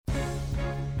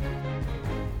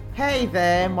Hey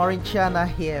there, Maureen Chiana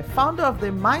here, founder of the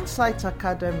Mindsight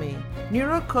Academy,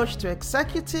 neuro coach to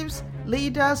executives,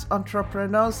 leaders,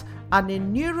 entrepreneurs, and a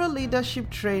neuro leadership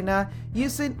trainer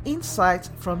using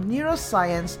insights from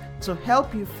neuroscience to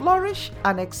help you flourish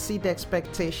and exceed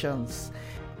expectations.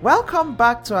 Welcome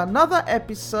back to another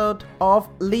episode of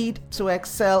Lead to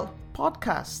Excel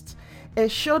podcast, a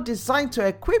show designed to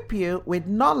equip you with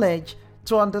knowledge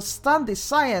to understand the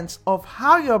science of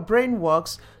how your brain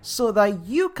works so that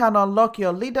you can unlock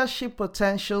your leadership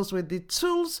potentials with the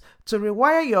tools to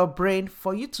rewire your brain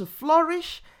for you to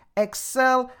flourish,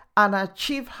 excel, and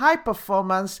achieve high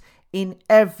performance in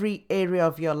every area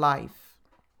of your life.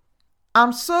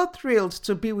 I'm so thrilled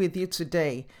to be with you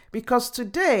today because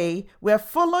today we're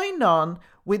following on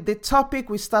with the topic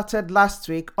we started last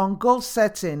week on goal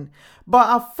setting, but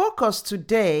our focus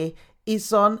today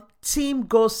is on team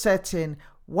goal setting.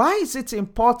 Why is it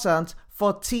important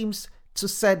for teams to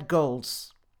set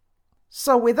goals?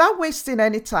 So without wasting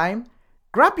any time,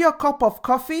 grab your cup of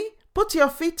coffee, put your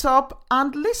feet up,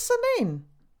 and listen in.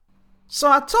 So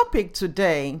our topic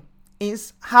today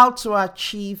is how to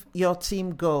achieve your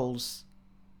team goals.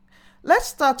 Let's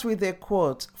start with a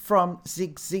quote from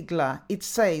Zig Ziglar. It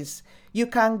says, "You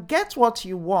can get what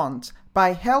you want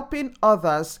by helping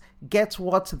others get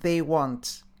what they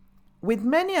want." With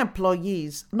many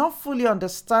employees not fully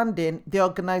understanding the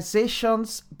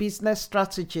organization's business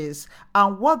strategies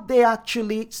and what they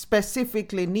actually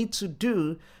specifically need to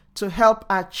do to help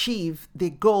achieve the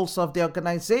goals of the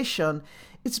organization,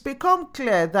 it's become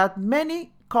clear that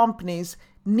many companies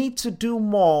need to do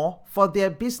more for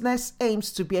their business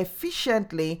aims to be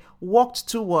efficiently worked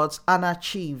towards and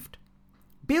achieved.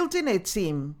 Building a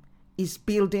team is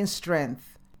building strength.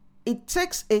 It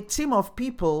takes a team of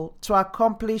people to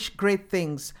accomplish great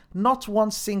things, not one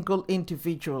single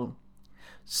individual.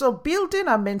 So building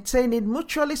and maintaining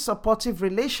mutually supportive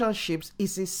relationships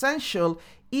is essential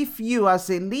if you as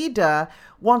a leader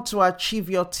want to achieve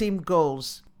your team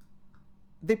goals.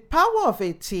 The power of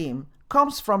a team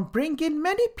comes from bringing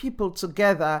many people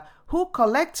together who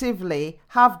collectively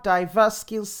have diverse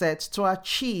skill sets to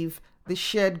achieve the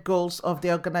shared goals of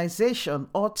the organization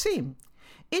or team.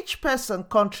 Each person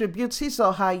contributes his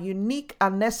or her unique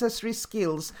and necessary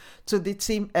skills to the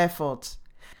team effort.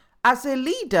 As a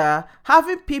leader,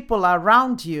 having people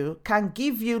around you can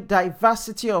give you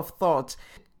diversity of thought,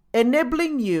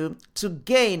 enabling you to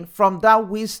gain from that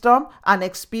wisdom and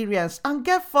experience and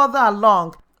get further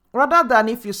along, rather than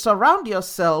if you surround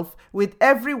yourself with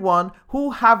everyone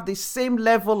who have the same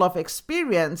level of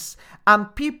experience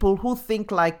and people who think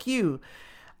like you.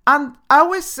 And I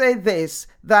always say this,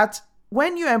 that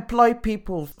when you employ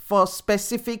people for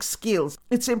specific skills,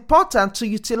 it's important to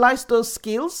utilize those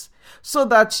skills so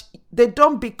that they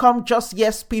don't become just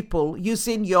yes people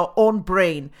using your own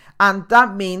brain. And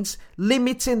that means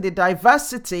limiting the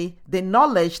diversity, the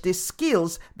knowledge, the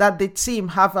skills that the team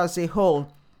have as a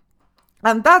whole.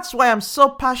 And that's why I'm so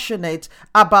passionate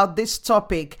about this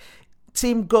topic,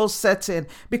 team goal setting,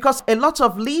 because a lot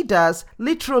of leaders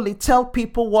literally tell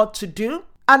people what to do.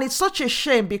 And it's such a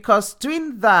shame because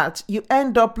doing that, you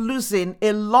end up losing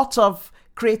a lot of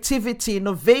creativity,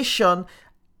 innovation,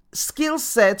 skill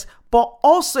set, but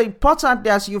also importantly,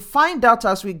 as you find out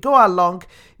as we go along,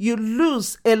 you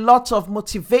lose a lot of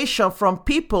motivation from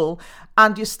people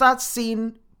and you start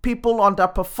seeing people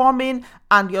underperforming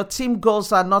and your team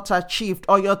goals are not achieved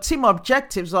or your team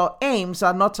objectives or aims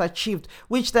are not achieved,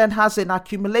 which then has an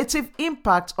accumulative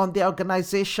impact on the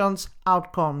organization's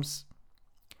outcomes.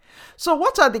 So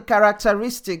what are the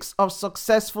characteristics of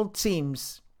successful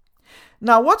teams?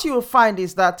 Now, what you will find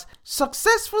is that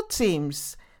successful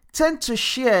teams tend to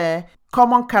share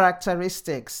common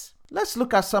characteristics. Let's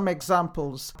look at some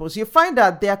examples. You find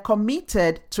that they are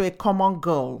committed to a common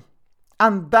goal,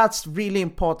 and that's really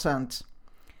important.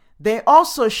 They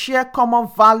also share common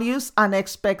values and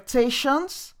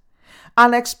expectations,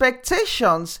 and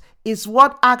expectations is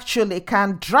what actually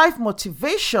can drive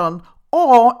motivation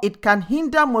or it can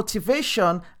hinder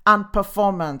motivation and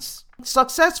performance.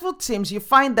 Successful teams, you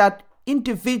find that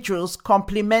individuals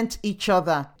complement each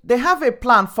other. They have a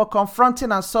plan for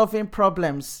confronting and solving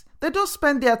problems. They don't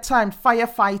spend their time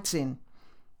firefighting.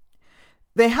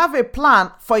 They have a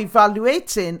plan for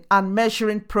evaluating and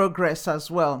measuring progress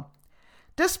as well.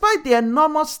 Despite the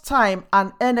enormous time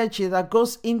and energy that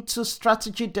goes into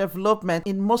strategy development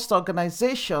in most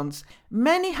organizations,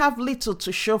 many have little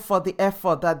to show for the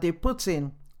effort that they put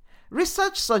in.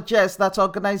 Research suggests that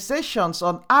organizations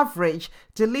on average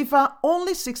deliver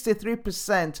only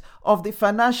 63% of the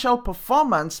financial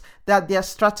performance that their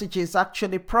strategies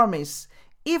actually promise.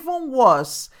 Even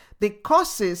worse, the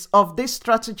causes of this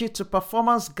strategy to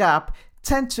performance gap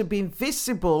tend to be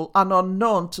invisible and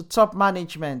unknown to top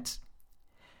management.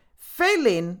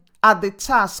 Failing at the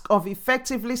task of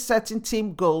effectively setting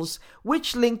team goals,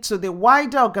 which link to the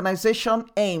wider organization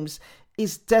aims,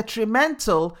 is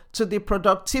detrimental to the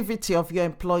productivity of your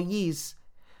employees.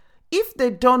 If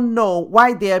they don't know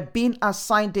why they are being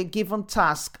assigned a given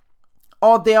task,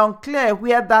 or they are unclear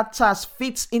where that task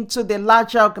fits into the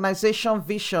larger organization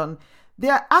vision, they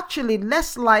are actually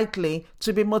less likely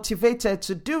to be motivated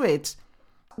to do it.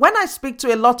 When I speak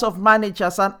to a lot of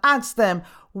managers and ask them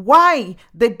why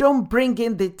they don't bring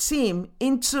in the team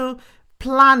into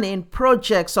planning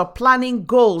projects or planning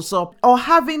goals or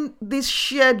having these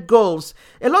shared goals,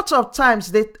 a lot of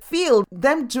times they feel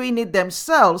them doing it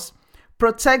themselves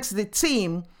protects the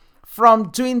team from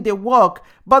doing the work.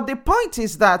 But the point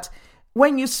is that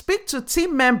when you speak to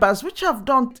team members, which I've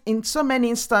done in so many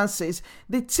instances,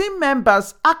 the team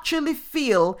members actually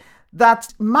feel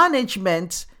that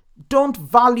management don't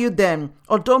value them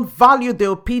or don't value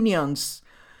their opinions.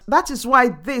 That is why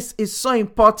this is so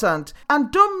important.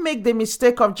 And don't make the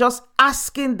mistake of just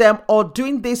asking them or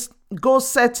doing this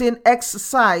goal-setting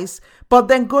exercise, but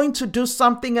then going to do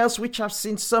something else, which I've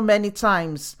seen so many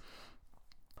times.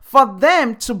 For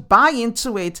them to buy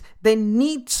into it, they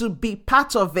need to be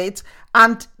part of it,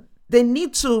 and they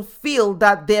need to feel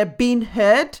that they're being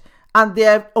heard and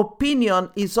their opinion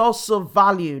is also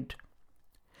valued.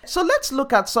 So let's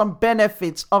look at some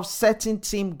benefits of setting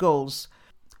team goals.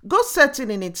 Goal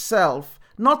setting in itself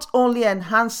not only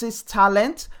enhances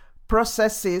talent,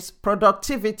 processes,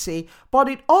 productivity, but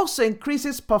it also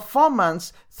increases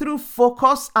performance through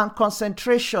focus and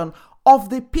concentration of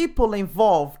the people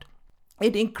involved.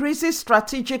 It increases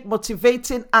strategic,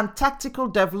 motivating, and tactical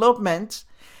development.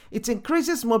 It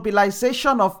increases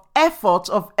mobilization of effort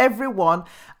of everyone,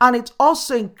 and it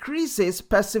also increases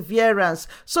perseverance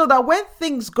so that when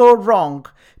things go wrong,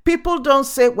 people don't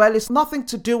say, well, it's nothing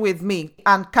to do with me,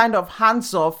 and kind of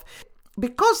hands off.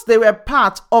 Because they were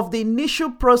part of the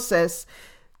initial process,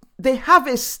 they have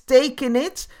a stake in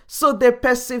it, so they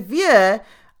persevere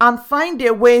and find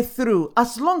their way through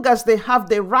as long as they have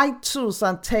the right tools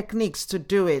and techniques to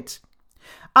do it.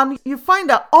 And you find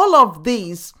that all of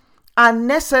these are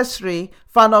necessary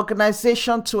for an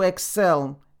organization to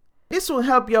excel. This will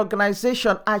help your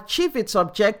organization achieve its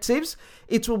objectives.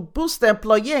 It will boost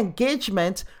employee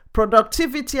engagement,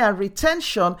 productivity, and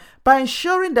retention by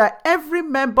ensuring that every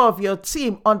member of your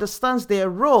team understands their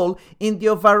role in the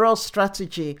overall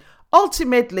strategy.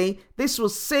 Ultimately, this will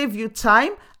save you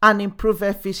time and improve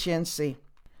efficiency.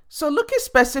 So looking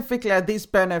specifically at these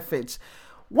benefits,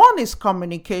 one is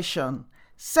communication.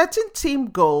 Setting team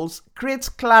goals creates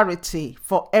clarity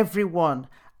for everyone,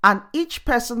 and each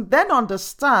person then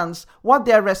understands what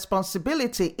their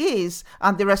responsibility is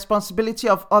and the responsibility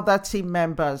of other team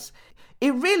members.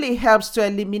 It really helps to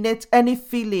eliminate any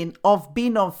feeling of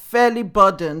being unfairly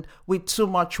burdened with too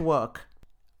much work.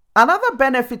 Another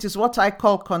benefit is what I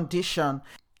call condition.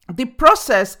 The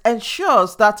process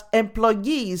ensures that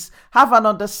employees have an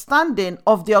understanding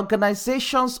of the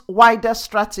organization's wider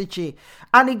strategy,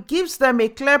 and it gives them a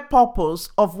clear purpose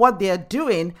of what they are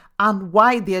doing and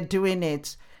why they are doing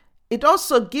it. It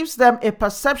also gives them a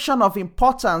perception of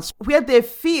importance where they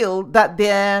feel that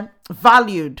they're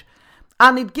valued,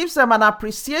 and it gives them an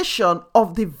appreciation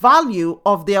of the value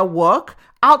of their work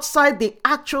outside the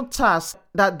actual task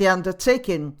that they're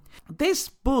undertaking. This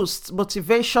boosts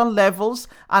motivation levels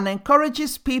and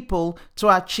encourages people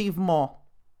to achieve more.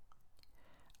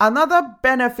 Another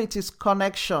benefit is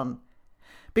connection,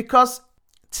 because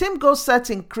team goal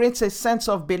setting creates a sense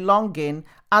of belonging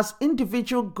as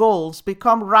individual goals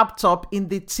become wrapped up in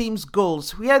the team's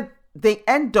goals, where they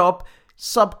end up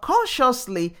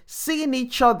subconsciously seeing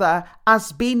each other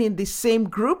as being in the same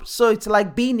group. So it's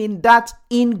like being in that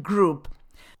in-group.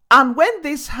 And when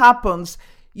this happens,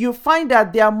 you find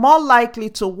that they are more likely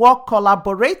to work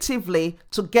collaboratively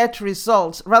to get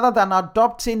results rather than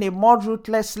adopting a more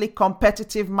ruthlessly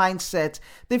competitive mindset.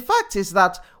 The fact is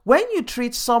that when you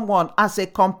treat someone as a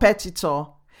competitor,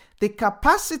 the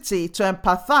capacity to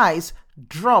empathize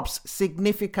drops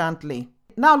significantly.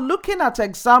 Now, looking at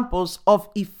examples of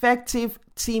effective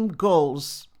team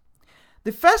goals.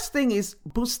 The first thing is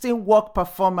boosting work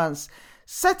performance.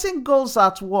 Setting goals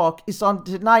at work is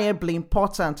undeniably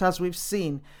important, as we've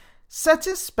seen.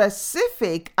 Setting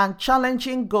specific and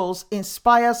challenging goals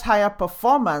inspires higher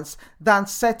performance than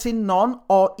setting none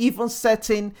or even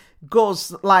setting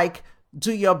goals like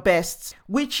do your best,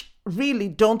 which really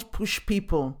don't push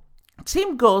people.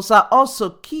 Team goals are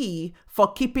also key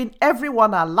for keeping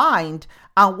everyone aligned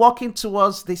and working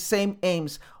towards the same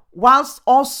aims, whilst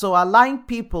also allowing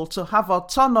people to have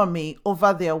autonomy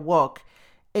over their work.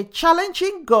 A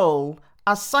challenging goal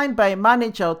assigned by a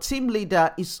manager or team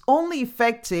leader is only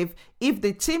effective if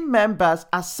the team members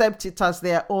accept it as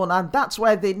their own, and that's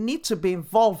why they need to be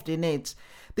involved in it.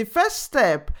 The first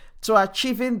step to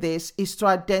achieving this is to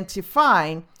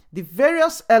identify the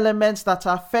various elements that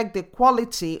affect the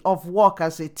quality of work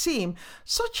as a team,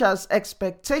 such as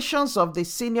expectations of the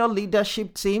senior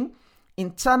leadership team,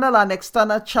 internal and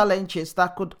external challenges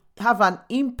that could have an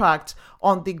impact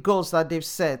on the goals that they've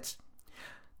set.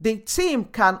 The team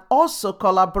can also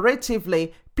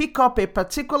collaboratively pick up a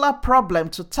particular problem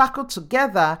to tackle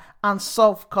together and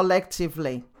solve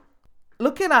collectively.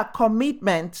 Looking at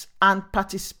commitment and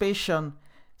participation,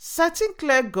 setting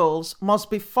clear goals must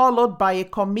be followed by a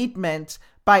commitment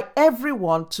by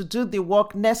everyone to do the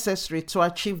work necessary to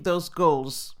achieve those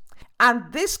goals.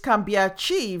 And this can be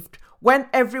achieved when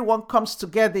everyone comes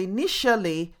together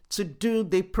initially to do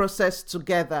the process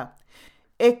together.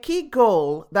 A key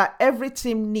goal that every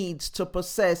team needs to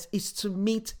possess is to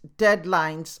meet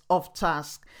deadlines of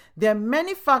tasks. There are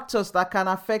many factors that can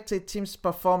affect a team's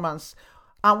performance,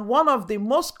 and one of the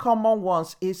most common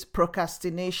ones is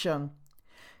procrastination.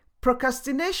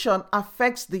 Procrastination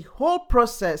affects the whole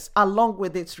process along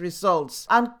with its results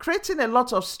and creating a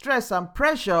lot of stress and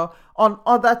pressure on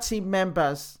other team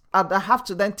members, and they have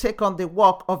to then take on the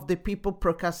work of the people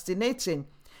procrastinating.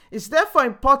 It's therefore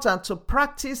important to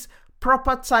practice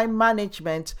proper time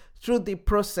management through the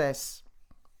process.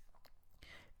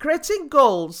 Creating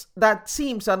goals that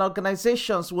teams and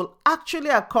organizations will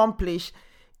actually accomplish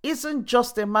isn't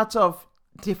just a matter of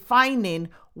defining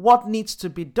what needs to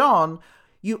be done.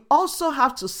 You also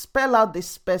have to spell out the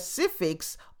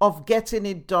specifics of getting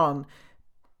it done.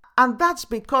 And that's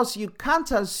because you can't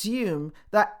assume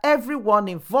that everyone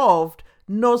involved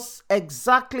knows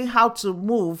exactly how to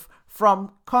move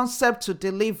from concept to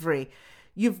delivery.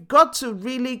 You've got to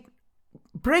really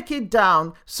break it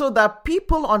down so that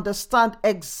people understand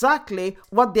exactly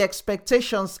what the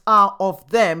expectations are of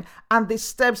them and the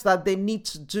steps that they need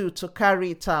to do to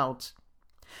carry it out.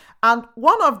 And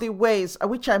one of the ways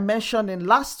which I mentioned in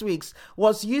last week's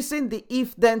was using the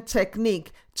if-then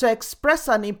technique to express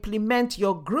and implement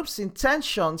your group's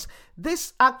intentions.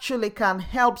 This actually can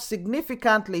help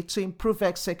significantly to improve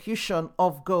execution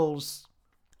of goals.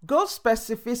 Goal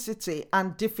specificity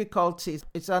and difficulties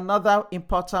is another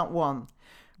important one.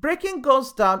 Breaking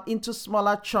goals down into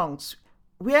smaller chunks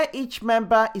where each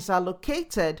member is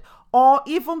allocated or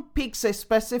even picks a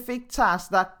specific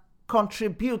task that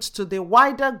contributes to the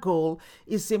wider goal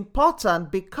is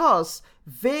important because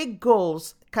vague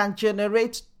goals can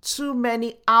generate too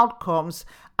many outcomes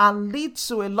and lead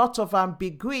to a lot of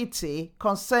ambiguity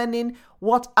concerning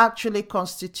what actually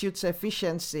constitutes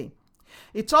efficiency.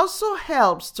 It also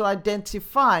helps to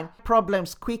identify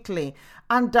problems quickly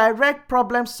and direct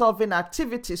problem-solving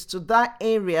activities to that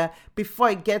area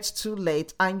before it gets too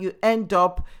late and you end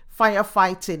up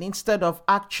firefighting instead of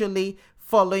actually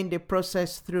following the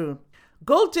process through.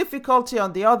 Goal difficulty,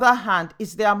 on the other hand,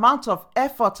 is the amount of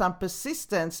effort and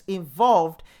persistence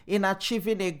involved in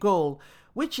achieving a goal,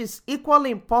 which is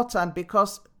equally important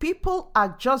because people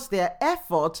adjust their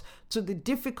effort to the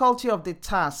difficulty of the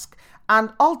task,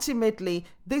 and ultimately,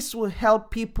 this will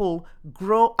help people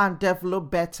grow and develop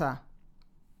better.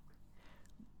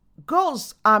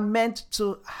 Goals are meant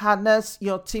to harness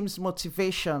your team's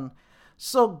motivation.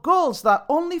 So goals that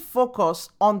only focus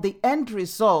on the end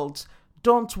result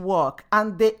don't work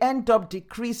and they end up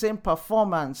decreasing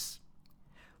performance.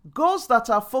 Goals that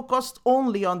are focused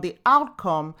only on the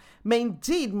outcome may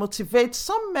indeed motivate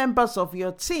some members of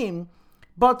your team,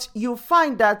 but you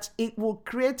find that it will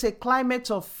create a climate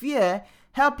of fear,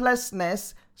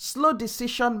 helplessness, slow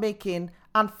decision-making,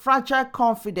 and fragile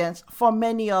confidence for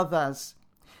many others.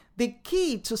 The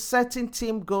key to setting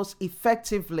team goals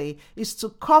effectively is to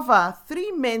cover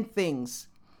three main things.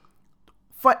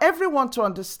 For everyone to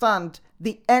understand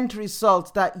the end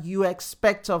result that you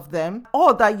expect of them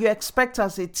or that you expect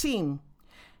as a team.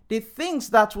 The things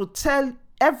that will tell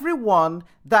everyone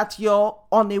that you're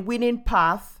on a winning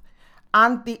path,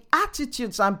 and the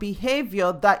attitudes and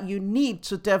behavior that you need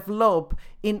to develop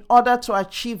in order to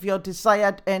achieve your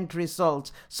desired end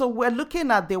result. So we're looking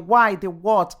at the why, the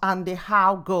what, and the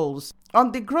how goals.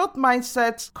 On the growth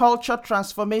mindset culture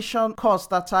transformation course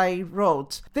that I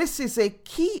wrote, this is a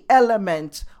key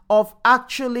element of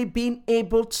actually being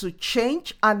able to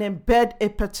change and embed a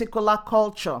particular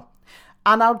culture.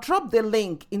 And I'll drop the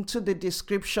link into the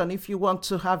description if you want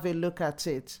to have a look at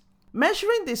it.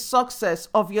 Measuring the success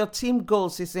of your team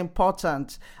goals is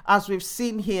important, as we've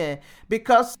seen here,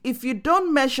 because if you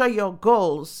don't measure your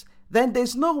goals, then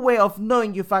there's no way of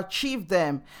knowing you've achieved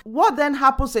them. What then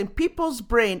happens in people's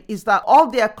brain is that all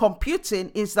they're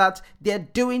computing is that they're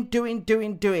doing,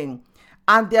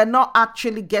 and they're not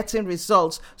actually getting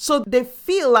results. So they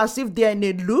feel as if they're in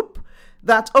a loop,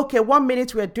 that, okay, 1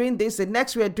 minute we're doing this, the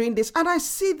next we're doing this. And I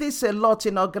see this a lot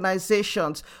in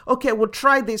organizations. Okay, we'll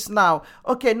try this now.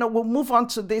 Okay, no, we'll move on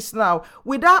to this now,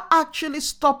 without actually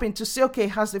stopping to say, okay,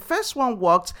 has the first one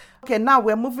worked? Okay, now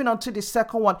we're moving on to the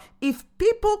second one. If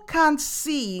people can't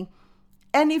see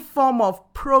any form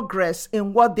of progress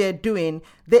in what they're doing,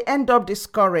 they end up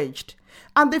discouraged.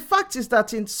 And the fact is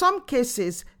that in some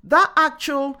cases, that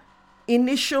actual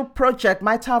initial project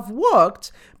might have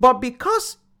worked, but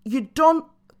because you don't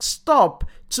stop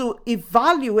to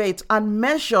evaluate and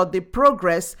measure the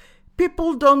progress,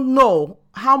 people don't know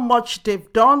how much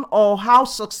they've done or how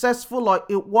successful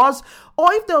it was,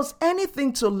 or if there was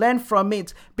anything to learn from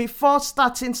it before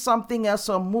starting something else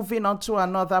or moving on to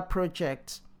another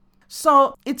project.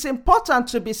 So it's important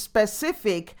to be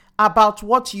specific about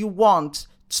what you want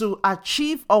to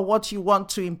achieve or what you want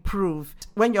to improve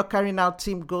when you're carrying out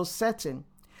team goal setting.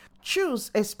 Choose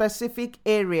a specific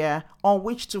area on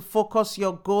which to focus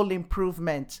your goal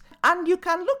improvement. And you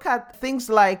can look at things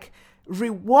like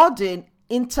rewarding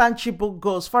intangible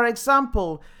goals. For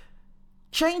example,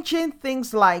 changing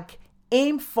things like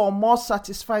aim for more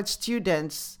satisfied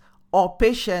students or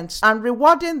patients and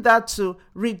rewarding that to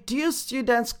reduce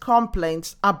students'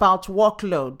 complaints about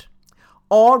workload,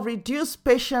 or reduce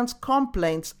patients'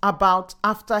 complaints about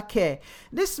aftercare.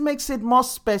 This makes it more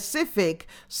specific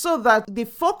so that the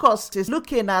focus is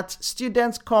looking at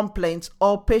students' complaints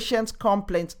or patients'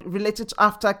 complaints related to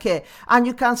aftercare. And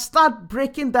you can start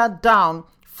breaking that down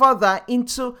further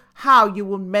into how you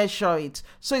will measure it.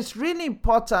 So it's really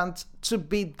important to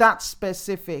be that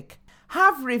specific.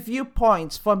 Have review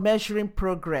points for measuring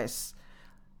progress.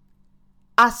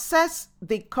 Assess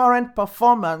the current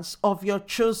performance of your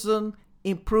chosen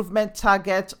improvement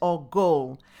target or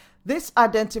goal. This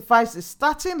identifies the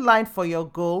starting line for your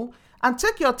goal, and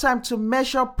take your time to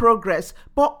measure progress,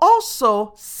 but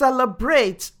also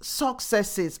celebrate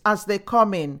successes as they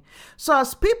come in. So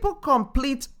as people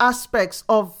complete aspects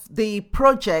of the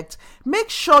project, make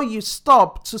sure you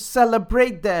stop to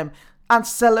celebrate them and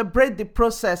celebrate the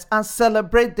process and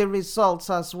celebrate the results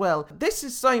as well. This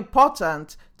is so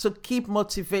important to keep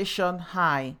motivation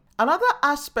high. Another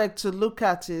aspect to look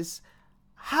at is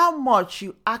how much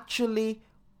you actually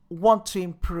want to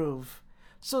improve.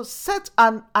 So set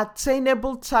an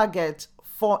attainable target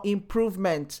for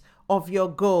improvement of your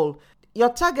goal.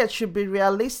 Your target should be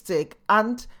realistic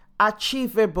and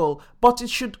achievable, but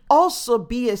it should also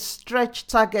be a stretch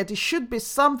target. It should be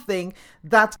something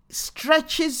that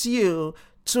stretches you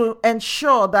to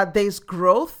ensure that there's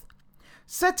growth.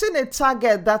 Setting a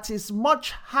target that is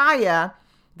much higher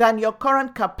than your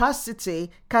current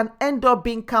capacity can end up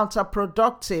being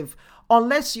counterproductive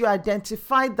unless you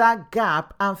identify that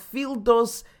gap and fill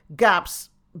those gaps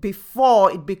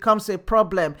before it becomes a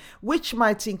problem, which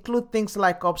might include things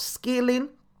like upskilling,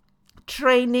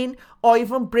 training, or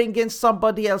even bringing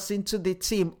somebody else into the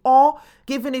team or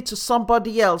giving it to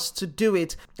somebody else to do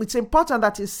it. It's important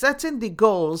that in setting the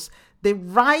goals, the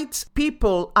right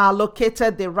people are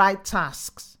allocated the right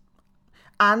tasks,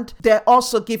 and they're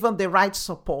also given the right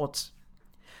support.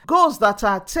 Goals that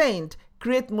are attained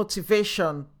create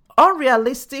motivation.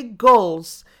 Unrealistic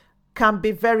goals can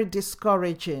be very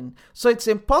discouraging. So it's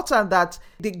important that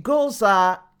the goals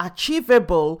are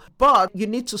achievable, but you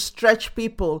need to stretch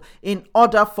people in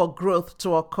order for growth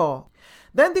to occur.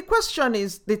 Then the question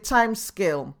is the time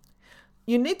scale.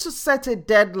 You need to set a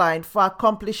deadline for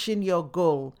accomplishing your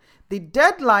goal. The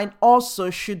deadline also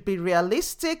should be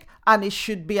realistic and it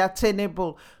should be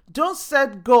attainable. Don't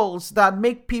set goals that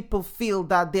make people feel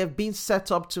that they've been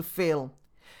set up to fail.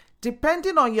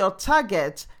 Depending on your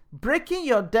target, breaking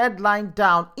your deadline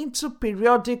down into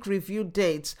periodic review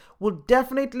dates will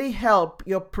definitely help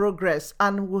your progress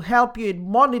and will help you in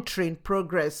monitoring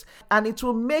progress, and it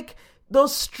will make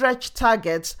those stretch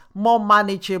targets more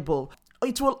manageable.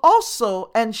 It will also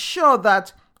ensure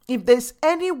that if there's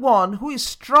anyone who is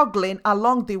struggling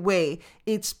along the way,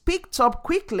 it's picked up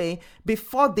quickly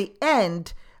before the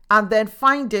end, and then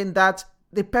finding that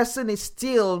the person is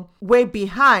still way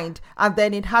behind, and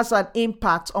then it has an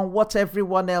impact on what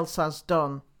everyone else has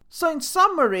done. So in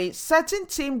summary, setting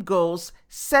team goals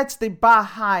sets the bar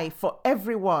high for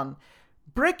everyone.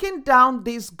 Breaking down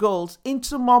these goals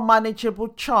into more manageable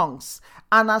chunks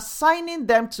and assigning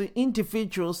them to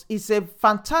individuals is a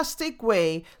fantastic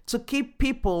way to keep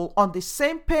people on the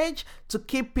same page, to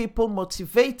keep people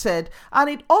motivated, and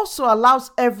it also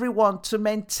allows everyone to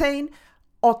maintain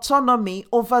autonomy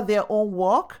over their own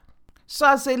work So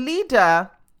as a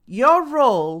leader, your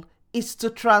role is to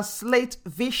translate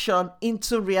vision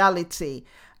into reality,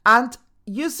 and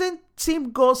using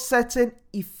team goal setting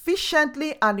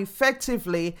efficiently and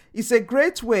effectively is a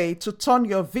great way to turn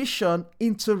your vision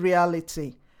into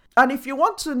reality. And if you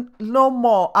want to know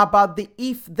more about the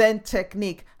if-then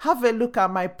technique, have a look at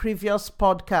my previous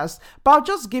podcast. But I'll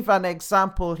just give an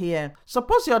example here.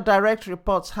 Suppose your direct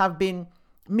reports have been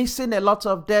missing a lot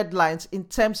of deadlines in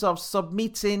terms of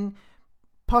submitting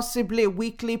possibly a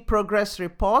weekly progress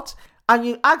report, and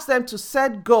you ask them to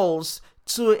set goals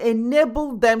to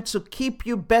enable them to keep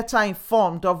you better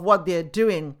informed of what they're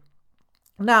doing.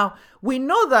 Now, we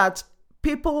know that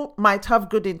people might have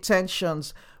good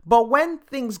intentions, but when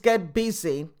things get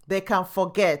busy, they can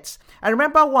forget. I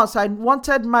remember once I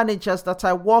wanted managers that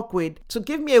I work with to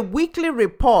give me a weekly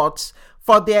report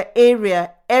for their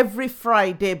area every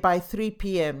Friday by 3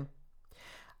 p.m.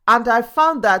 And I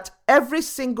found that every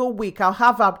single week I'll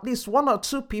have at least 1 or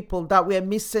 2 people that were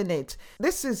missing it.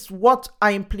 This is what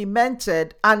I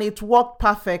implemented, and it worked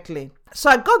perfectly. So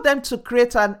I got them to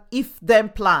create an if-then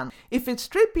plan. If it's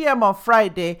 3 p.m. on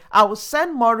Friday, I will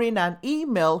send Maureen an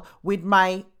email with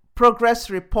my progress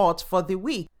report for the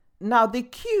week. Now the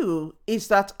cue is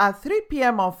that at 3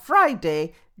 p.m. on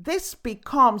Friday, this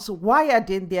becomes wired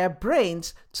in their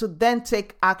brains to then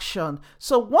take action.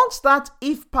 So once that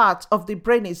if part of the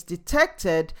brain is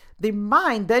detected, the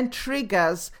mind then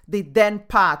triggers the then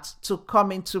part to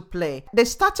come into play. They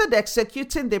started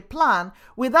executing the plan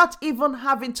without even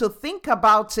having to think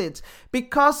about it,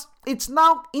 because it's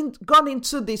now gone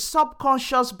into the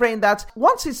subconscious brain that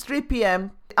once it's 3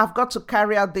 p.m., I've got to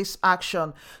carry out this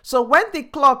action. So when the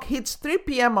clock hits 3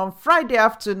 p.m. on Friday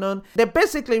afternoon, they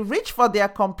basically reach for their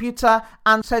computer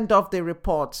and send off the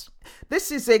reports. This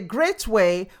is a great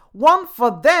way, one,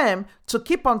 for them to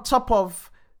keep on top of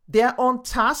their own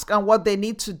task and what they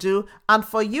need to do, and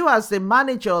for you as the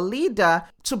manager or leader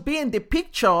to be in the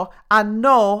picture and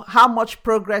know how much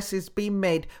progress is being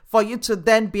made, for you to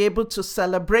then be able to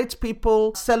celebrate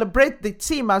people, celebrate the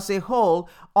team as a whole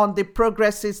on the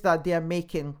progresses that they are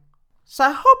making. So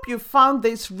I hope you found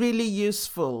this really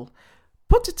useful.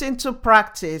 Put it into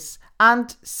practice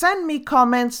and send me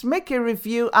comments, make a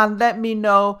review, and let me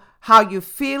know how you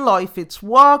feel, or if it's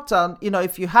worked, and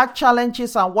if you had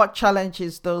challenges and what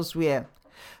challenges those were.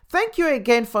 Thank you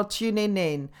again for tuning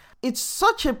in. It's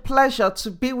such a pleasure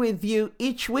to be with you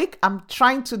each week. I'm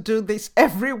trying to do this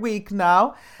every week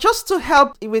now, just to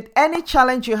help with any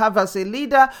challenge you have as a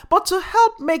leader, but to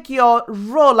help make your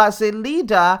role as a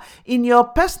leader in your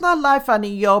personal life and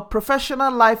in your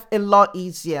professional life a lot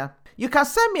easier. You can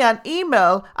send me an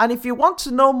email, and if you want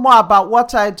to know more about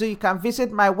what I do, you can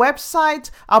visit my website.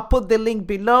 I'll put the link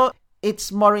below. It's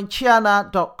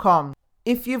maureenchiana.com.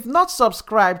 If you've not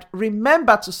subscribed,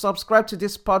 remember to subscribe to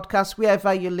this podcast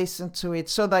wherever you listen to it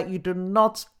so that you do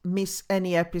not miss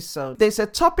any episode. There's a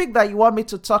topic that you want me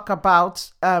to talk about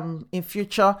in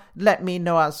future, let me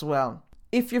know as well.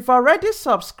 If you've already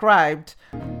subscribed,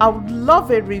 I would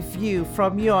love a review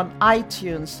from you on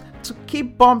iTunes to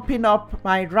keep bumping up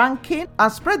my ranking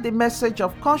and spread the message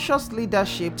of conscious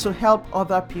leadership to help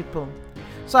other people.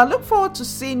 So I look forward to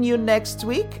seeing you next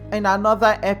week in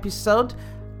another episode.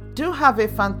 Do have a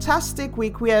fantastic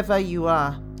week wherever you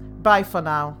are. Bye for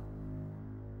now.